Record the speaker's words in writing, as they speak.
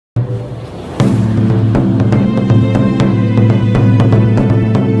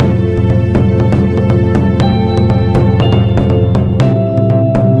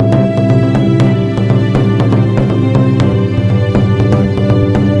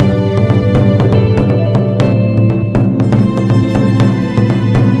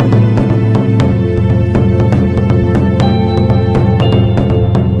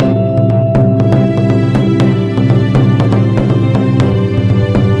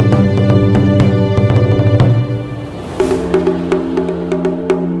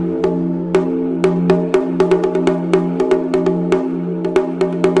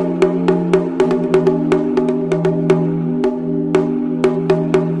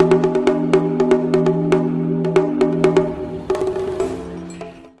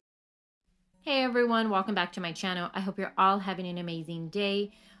everyone, welcome back to my channel. I hope you're all having an amazing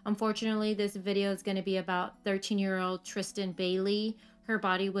day. Unfortunately, this video is going to be about 13-year-old Tristyn Bailey. Her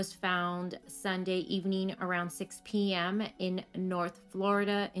body was found Sunday evening around 6 p.m. in North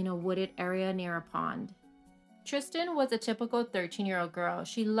Florida in a wooded area near a pond. Tristyn was a typical 13-year-old girl.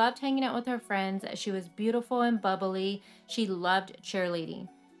 She loved hanging out with her friends. She was beautiful and bubbly. She loved cheerleading.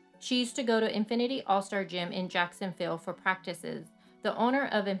 She used to go to Infinity All-Star Gym in Jacksonville for practices. The owner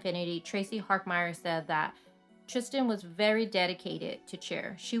of Infinity, Tracy Harkmeyer, said that Tristyn was very dedicated to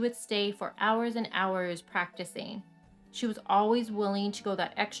cheer. She would stay for hours and hours practicing. She was always willing to go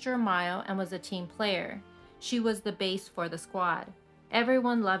that extra mile and was a team player. She was the base for the squad.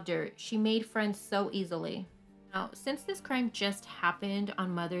 Everyone loved her. She made friends so easily. Now, since this crime just happened on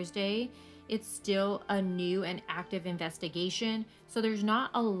Mother's Day, it's still a new and active investigation, so there's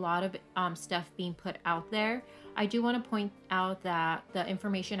not a lot of stuff being put out there. I do want to point out that the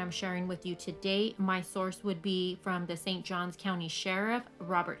information I'm sharing with you today, my source would be from the St. Johns County Sheriff,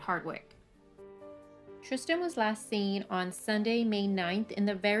 Robert Hardwick. Tristyn was last seen on Sunday, May 9th in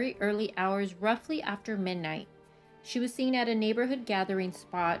the very early hours, roughly after midnight. She was seen at a neighborhood gathering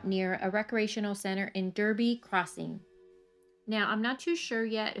spot near a recreational center in Derby Crossing. Now, I'm not too sure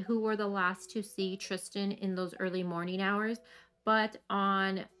yet who were the last to see Tristyn in those early morning hours, but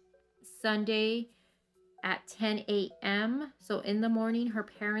on Sunday at 10 a.m., so in the morning, her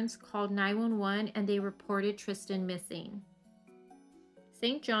parents called 911 and they reported Tristyn missing.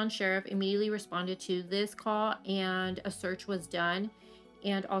 St. John Sheriff immediately responded to this call and a search was done.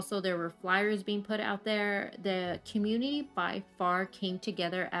 And also there were flyers being put out there. The community by far came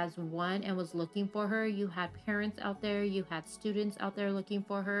together as one and was looking for her. You had parents out there, you had students out there looking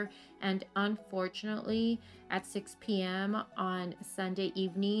for her. And unfortunately, at 6 p.m. on Sunday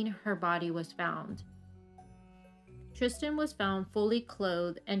evening, her body was found. Tristyn was found fully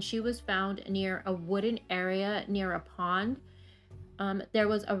clothed and she was found near a wooden area near a pond. There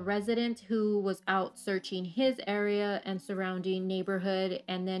was a resident who was out searching his area and surrounding neighborhood,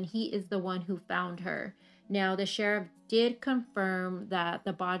 and then he is the one who found her. Now, the sheriff did confirm that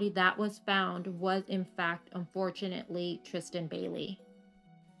the body that was found was, in fact, unfortunately, Tristyn Bailey.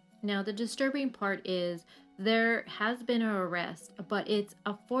 Now, the disturbing part is there has been an arrest, but it's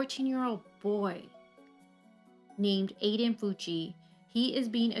a 14-year-old boy named Aiden Fucci. He is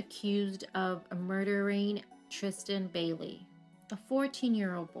being accused of murdering Tristyn Bailey. A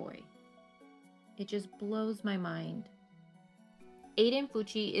 14-year-old boy. It just blows my mind. Aiden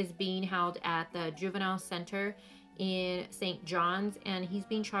Fucci is being held at the juvenile center in St. John's and he's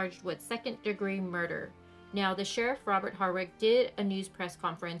being charged with second-degree murder. Now, the sheriff, Robert Hardwick, did a news press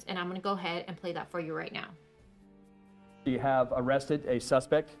conference and I'm going to go ahead and play that for you right now. We have arrested a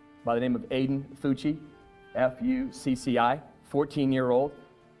suspect by the name of Aiden Fucci, F-U-C-C-I, 14-year-old.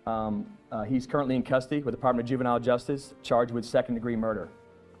 He's currently in custody with the Department of Juvenile Justice, charged with second-degree murder.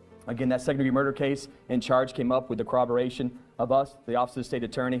 Again, that second-degree murder case and charge came up with the corroboration of us, the Office of the State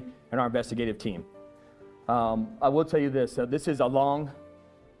Attorney, and our investigative team. I will tell you this, this is a long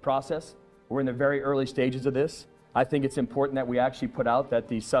process. We're in the very early stages of this. I think it's important that we actually put out that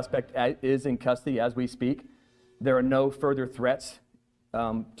the suspect is in custody as we speak. There are no further threats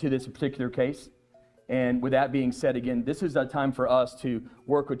to this particular case. And with that being said, again, this is a time for us to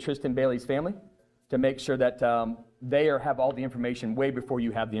work with Tristyn Bailey's family to make sure that they have all the information way before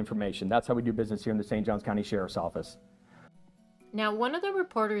you have the information. That's how we do business here in the St. Johns County Sheriff's Office. Now, one of the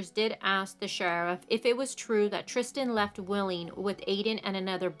reporters did ask the sheriff if it was true that Tristyn left Wheeling with Aiden and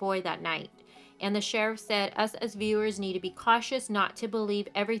another boy that night. And the sheriff said, us as viewers need to be cautious not to believe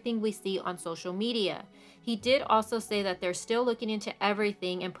everything we see on social media. He did also say that they're still looking into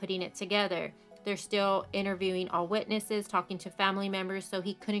everything and putting it together. They're still interviewing all witnesses, talking to family members, so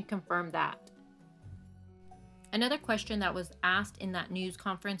he couldn't confirm that. Another question that was asked in that news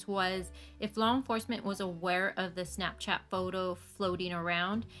conference was if law enforcement was aware of the Snapchat photo floating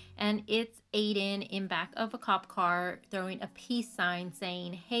around, and it's Aiden in back of a cop car throwing a peace sign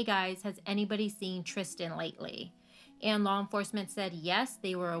saying, "Hey guys, has anybody seen Tristyn lately?" And law enforcement said yes,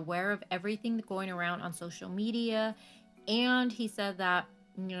 they were aware of everything going around on social media, and he said that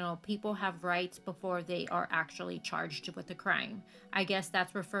people have rights before they are actually charged with a crime. I guess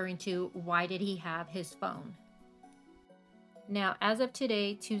that's referring to why did he have his phone. Now, as of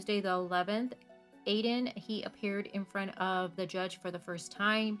today, Tuesday the 11th, Aiden, he appeared in front of the judge for the first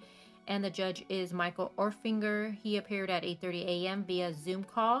time, and the judge is Michael Orfinger. He appeared at 8:30 a.m. via Zoom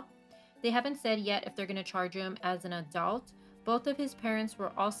call. They haven't said yet if they're going to charge him as an adult. Both of his parents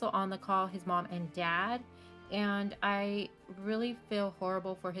were also on the call, his mom and dad. And I really feel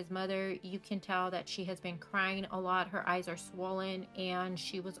horrible for his mother. You can tell that she has been crying a lot. Her eyes are swollen, and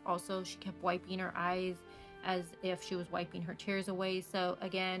she kept wiping her eyes as if she was wiping her tears away. So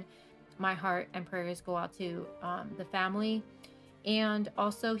again, my heart and prayers go out to the family. And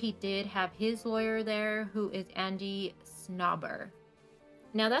also, he did have his lawyer there, who is Andy Snobber.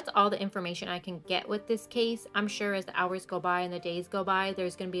 Now, that's all the information I can get with this case. I'm sure as the hours go by and the days go by,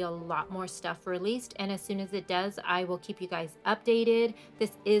 there's going to be a lot more stuff released. And as soon as it does, I will keep you guys updated.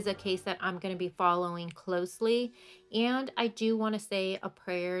 This is a case that I'm going to be following closely. And I do want to say a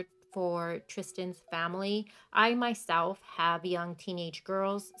prayer for Tristyn's family. I myself have young teenage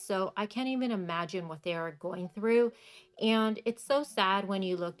girls, so I can't even imagine what they are going through. And it's so sad when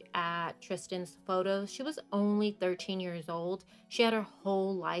you look at Tristyn's photos. She was only 13 years old. She had her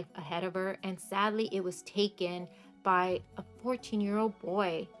whole life ahead of her, and sadly, it was taken by a 14-year-old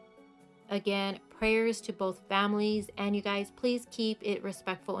boy. Again, prayers to both families, and you guys, please keep it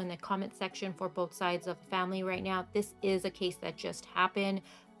respectful in the comment section for both sides of the family right now. This is a case that just happened.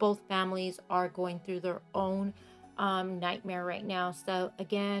 Both families are going through their own nightmare right now. So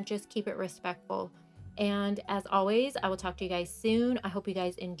again, just keep it respectful. And as always, I will talk to you guys soon. I hope you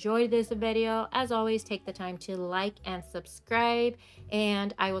guys enjoyed this video. As always, take the time to like and subscribe,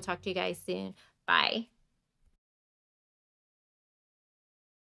 and I will talk to you guys soon. Bye.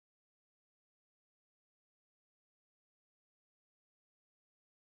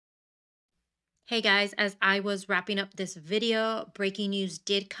 Hey guys, as I was wrapping up this video, breaking news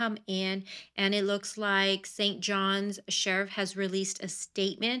did come in, and it looks like St. John's Sheriff has released a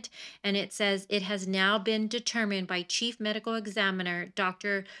statement, and it says it has now been determined by Chief Medical Examiner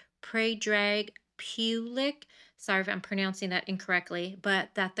Dr. Predrag Pulik, sorry if I'm pronouncing that incorrectly, but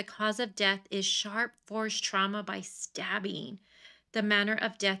that the cause of death is sharp force trauma by stabbing. The manner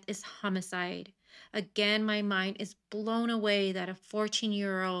of death is homicide. Again, my mind is blown away that a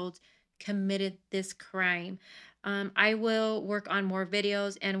 14-year-old committed this crime. I will work on more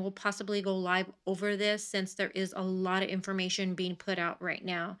videos and will possibly go live over this since there is a lot of information being put out right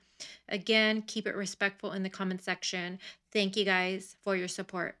now. Again, keep it respectful in the comment section. Thank you guys for your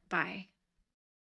support. Bye.